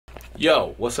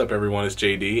Yo, what's up everyone, it's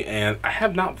JD, and I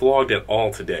have not vlogged at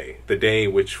all today. The day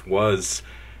which was,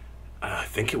 I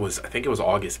think it was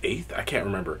August 8th, I can't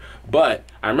remember. But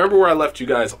I remember where I left you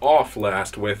guys off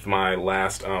last with my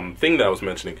last thing that I was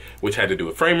mentioning, which had to do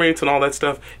with frame rates and all that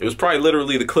stuff. It was probably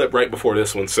literally the clip right before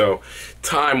this one, so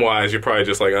time-wise, you're probably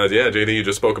just like, oh yeah, JD, you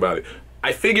just spoke about it.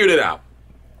 I figured it out.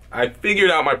 I figured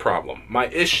out my problem, my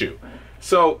issue.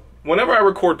 So, whenever I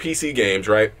record PC games,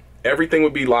 right, everything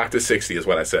would be locked to 60 is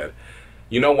what I said.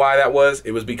 You know why that was?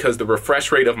 It was because the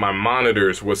refresh rate of my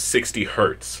monitors was 60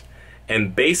 hertz.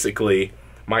 And basically,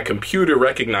 my computer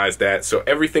recognized that, so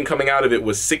everything coming out of it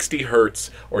was 60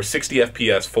 hertz or 60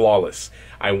 FPS flawless.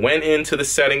 I went into the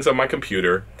settings of my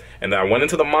computer, and then I went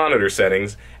into the monitor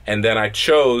settings, and then I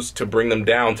chose to bring them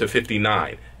down to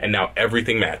 59. And now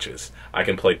everything matches. I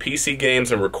can play PC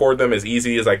games and record them as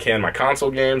easy as I can my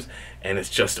console games, and it's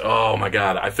just, oh my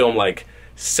god, I film like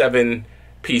 7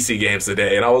 PC games a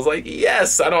day, and I was like,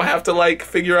 yes, I don't have to like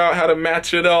figure out how to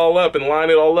match it all up and line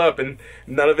it all up, and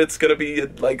none of it's gonna be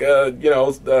like a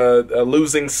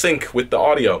losing sync with the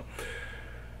audio.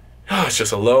 It's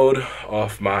just a load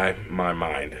off my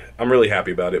mind. I'm really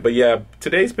happy about it. But yeah,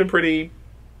 today's been pretty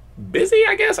busy,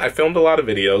 I guess. I filmed a lot of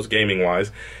videos gaming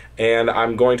wise, and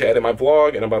I'm going to edit my vlog,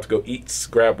 and I'm about to go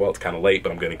well, it's kind of late,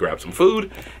 but I'm gonna grab some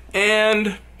food.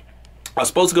 And I was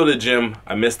supposed to go to the gym.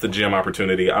 I missed the gym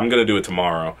opportunity. I'm gonna do it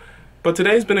tomorrow. But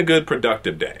today's been a good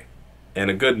productive day and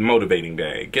a good motivating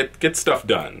day. Get stuff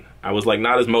done. I was like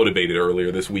not as motivated earlier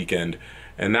this weekend,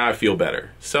 and now I feel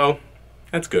better. So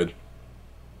that's good.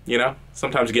 You know,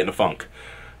 sometimes you get in a funk.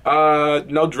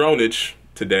 No dronage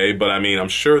today, but I mean, I'm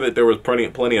sure that there was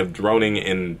plenty of droning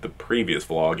in the previous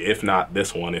vlog, if not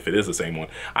this one, if it is the same one.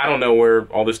 I don't know where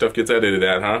all this stuff gets edited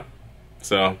at, huh?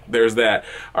 So, there's that.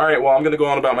 Alright, well, I'm going to go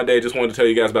on about my day. Just wanted to tell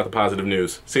you guys about the positive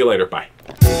news. See you later. Bye.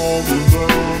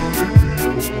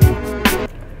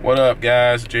 What up,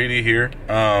 guys? JD here.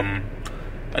 I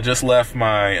just left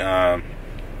my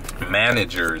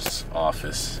manager's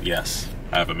office. Yes,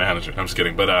 I have a manager. I'm just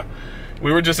kidding. But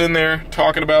we were just in there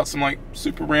talking about some, like,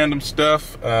 super random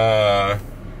stuff.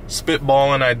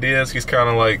 Spitballing ideas. He's kind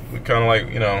of like,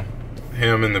 you know,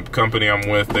 him and the company I'm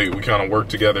with, we kind of work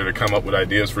together to come up with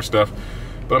ideas for stuff.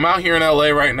 But I'm out here in LA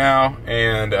right now,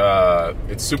 and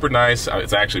it's super nice.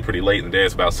 It's actually pretty late in the day.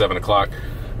 It's about 7 o'clock.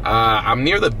 I'm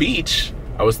near the beach.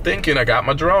 I was thinking I got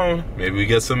my drone. Maybe we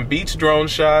get some beach drone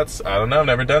shots. I don't know.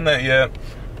 Never done that yet.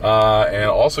 And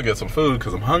also get some food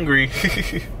because I'm hungry.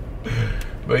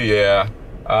 But yeah,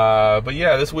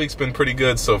 this week's been pretty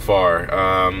good so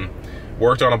far.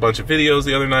 Worked on a bunch of videos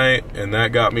the other night, and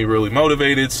that got me really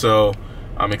motivated, so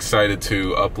I'm excited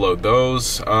to upload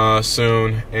those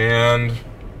soon, and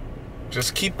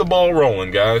just keep the ball rolling,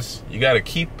 guys. You gotta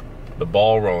keep the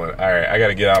ball rolling. Alright, I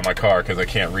gotta get out of my car because I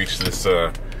can't reach this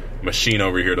machine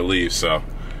over here to leave, so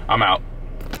I'm out.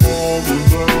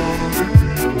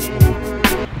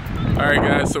 Alright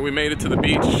guys, so we made it to the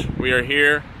beach. We are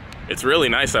here. It's really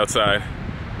nice outside,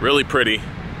 really pretty.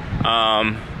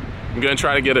 I'm gonna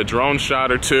try to get a drone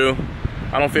shot or two.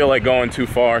 I don't feel like going too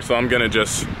far, so I'm gonna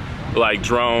just like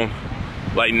drone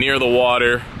like near the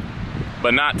water,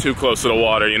 but not too close to the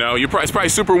water, you know? It's probably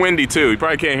super windy too. You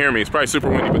probably can't hear me. It's probably super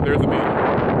windy, but there's the beach.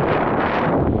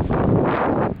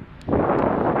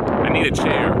 I need a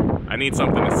chair. I need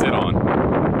something to sit on.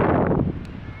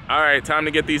 All right, time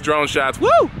to get these drone shots. Woo!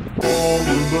 Where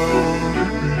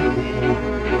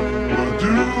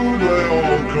do they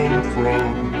all come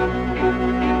from?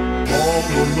 All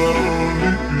the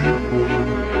lonely people,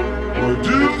 where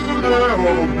do they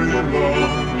all belong?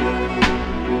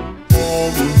 All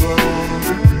the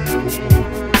lonely people,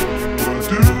 where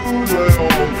do they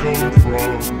all come from?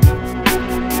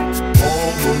 All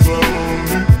the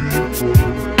lonely people,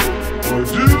 where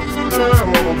do they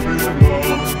all belong?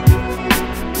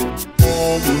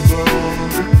 All the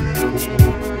lonely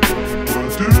people,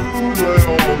 where do they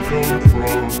all come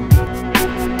from?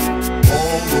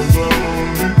 All the lonely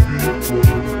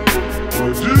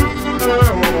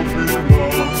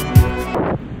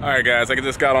Alright guys, I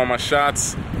just got all my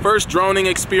shots. First droning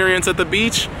experience at the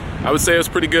beach, I would say it was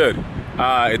pretty good.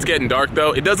 It's getting dark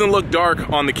though. It doesn't look dark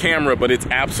on the camera, but it's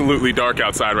absolutely dark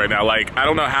outside right now. Like, I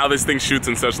don't know how this thing shoots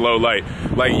in such low light.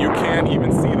 Like, you can't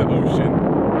even see the ocean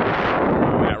where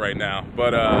I'm at right now.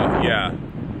 But yeah,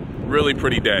 really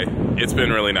pretty day. It's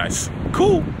been really nice.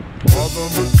 Cool.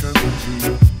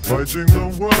 Writing the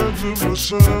words of a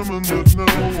sermon that no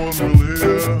one will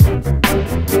hear.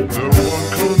 No one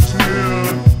comes near,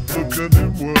 look at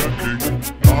him working,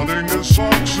 darning his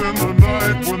socks in the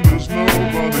night when there's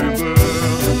nobody there.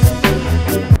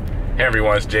 Hey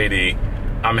everyone, it's JD.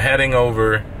 I'm heading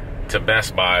over to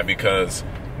Best Buy because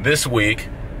this week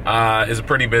is a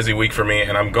pretty busy week for me,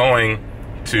 and I'm going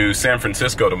to San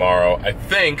Francisco tomorrow. I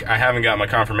think I haven't got my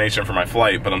confirmation for my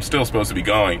flight, but I'm still supposed to be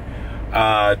going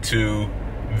to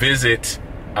visit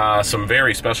some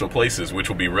very special places, which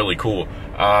will be really cool.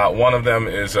 One of them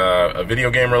is a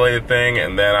video game related thing,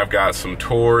 and then I've got some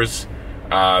tours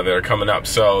that are coming up,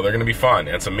 so they're gonna be fun,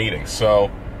 and some meetings.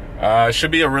 So it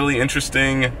should be a really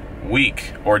interesting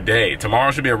week or day.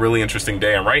 Tomorrow should be a really interesting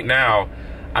day, and right now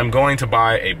I'm going to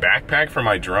buy a backpack for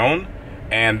my drone,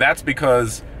 and that's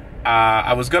because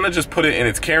I was gonna just put it in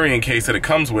its carrying case that it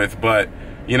comes with, but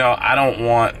you know, I don't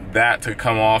want that to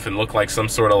come off and look like some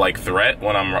sort of like threat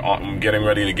when I'm getting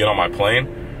ready to get on my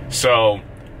plane. So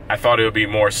I thought it would be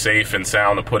more safe and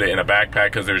sound to put it in a backpack,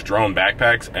 because there's drone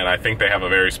backpacks, and I think they have a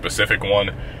very specific one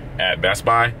at Best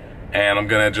Buy. And I'm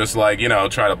gonna just, like, you know,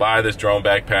 try to buy this drone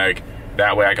backpack.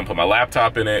 That way I can put my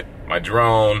laptop in it, my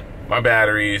drone, my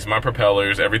batteries, my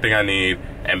propellers, everything I need,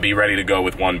 and be ready to go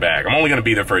with one bag. I'm only gonna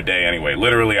be there for a day anyway.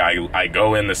 Literally, I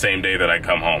go in the same day that I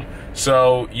come home.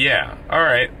 So yeah, all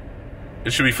right,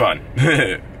 it should be fun.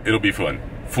 It'll be fun.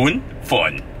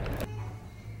 Fun.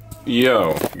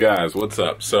 Yo, guys, what's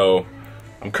up? So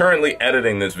I'm currently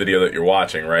editing this video that you're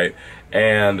watching, right?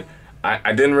 And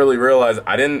I didn't really realize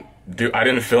I didn't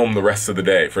film the rest of the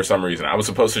day for some reason. I was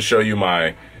supposed to show you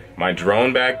my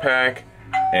drone backpack,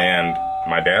 and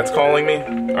my dad's calling me.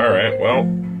 All right, well,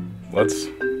 let's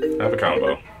have a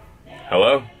combo.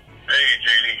 Hello? Hey,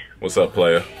 JD. What's up,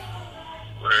 playa?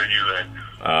 Where are you at?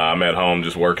 I'm at home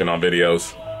just working on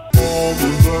videos.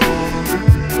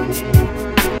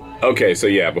 Okay, so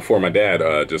yeah, before my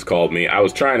dad just called me, I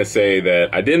was trying to say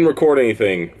that I didn't record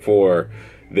anything for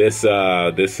this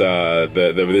this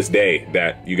day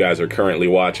that you guys are currently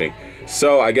watching.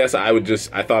 So I guess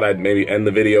I thought I'd maybe end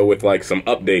the video with like some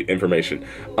update information.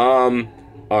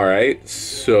 All right,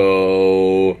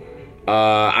 so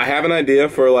I have an idea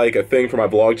for like a thing for my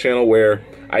vlog channel where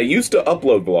I used to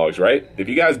upload vlogs, right? If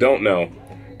you guys don't know,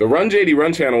 the Run JD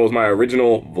Run channel was my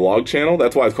original vlog channel.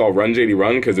 That's why it's called Run JD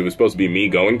Run, because it was supposed to be me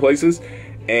going places.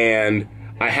 And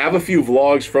I have a few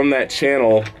vlogs from that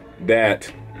channel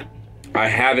that I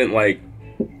haven't like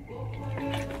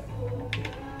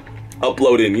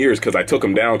uploaded in years, because I took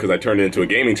them down because I turned it into a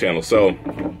gaming channel. So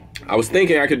I was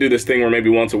thinking I could do this thing where maybe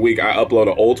once a week I upload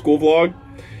an old school vlog,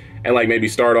 and like maybe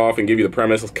start off and give you the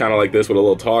premise kind of like this with a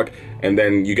little talk, and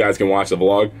then you guys can watch the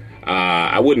vlog.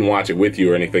 I wouldn't watch it with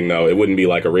you or anything though. It wouldn't be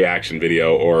like a reaction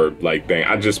video or like thing.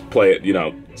 I'd just play it, you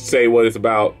know, say what it's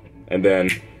about and then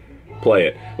play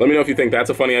it. Let me know if you think that's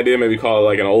a funny idea. Maybe call it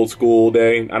like an old school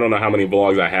day. I don't know how many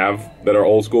vlogs I have that are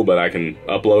old school, but I can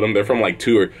upload them. They're from like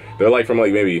they're like from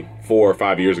like maybe 4 or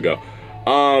 5 years ago.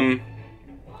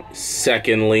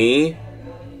 Secondly,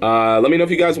 let me know if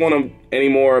you guys want any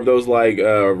more of those like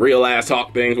real ass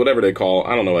talk things, whatever they call.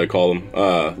 I don't know what I call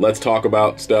them. Let's talk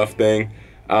about stuff thing.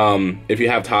 If you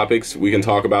have topics, we can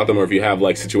talk about them, or if you have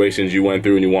like situations you went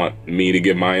through and you want me to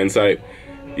give my insight,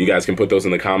 you guys can put those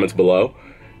in the comments below.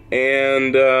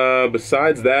 And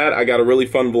besides that, I got a really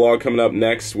fun vlog coming up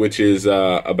next, which is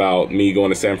about me going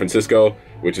to San Francisco,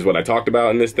 which is what I talked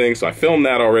about in this thing. So I filmed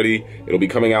that already. It'll be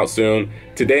coming out soon.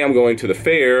 Today I'm going to the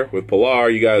fair with Pilar.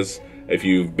 You guys, if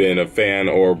you've been a fan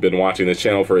or been watching this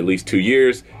channel for at least 2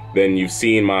 years, then you've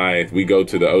seen we go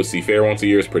to the OC fair once a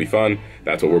year. It's pretty fun.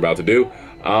 That's what we're about to do.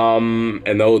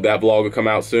 And though that vlog will come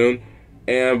out soon.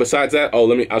 And besides that,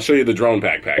 I'll show you the drone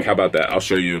backpack. How about that? I'll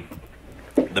show you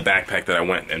the backpack that I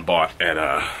went and bought at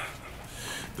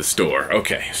the store.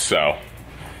 Okay, so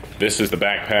this is the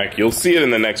backpack. You'll see it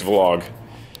in the next vlog,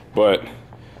 but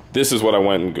this is what I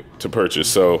went to purchase.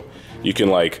 So you can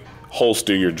like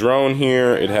holster your drone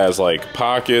here. It has like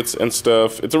pockets and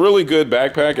stuff. It's a really good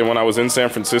backpack, and when I was in San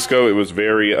Francisco, it was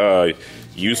very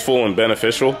useful and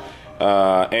beneficial.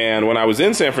 And when I was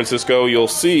in San Francisco, you'll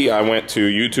see I went to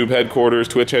YouTube headquarters,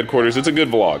 Twitch headquarters. It's a good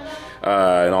vlog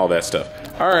and all that stuff.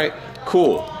 All right,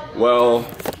 cool. Well,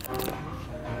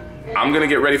 I'm gonna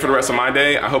get ready for the rest of my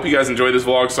day. I hope you guys enjoyed this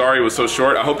vlog. Sorry it was so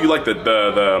short. I hope you like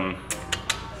the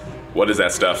what is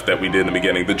that stuff that we did in the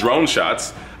beginning? The drone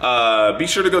shots. Be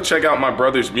sure to go check out my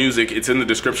brother's music. It's in the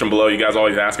description below. You guys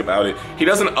always ask about it. He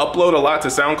doesn't upload a lot to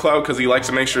SoundCloud because he likes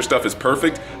to make sure stuff is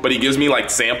perfect, but he gives me like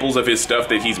samples of his stuff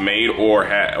that he's made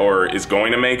or is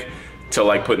going to make to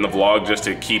like put in the vlog just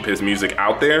to keep his music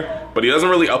out there. But he doesn't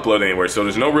really upload anywhere, so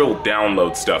there's no real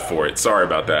download stuff for it. Sorry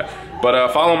about that.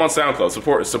 But follow him on SoundCloud.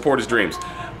 Support his dreams.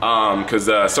 Because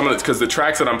the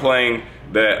tracks that I'm playing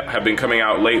that have been coming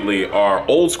out lately are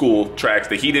old school tracks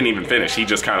that he didn't even finish. He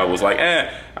just kind of was like,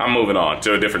 I'm moving on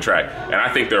to a different track. And I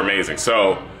think they're amazing.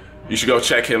 So you should go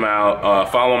check him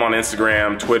out. Follow him on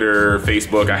Instagram, Twitter,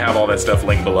 Facebook. I have all that stuff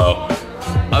linked below.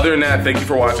 Other than that, thank you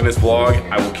for watching this vlog.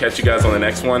 I will catch you guys on the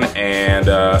next one, and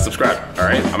subscribe. All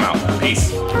right, I'm out.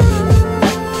 Peace.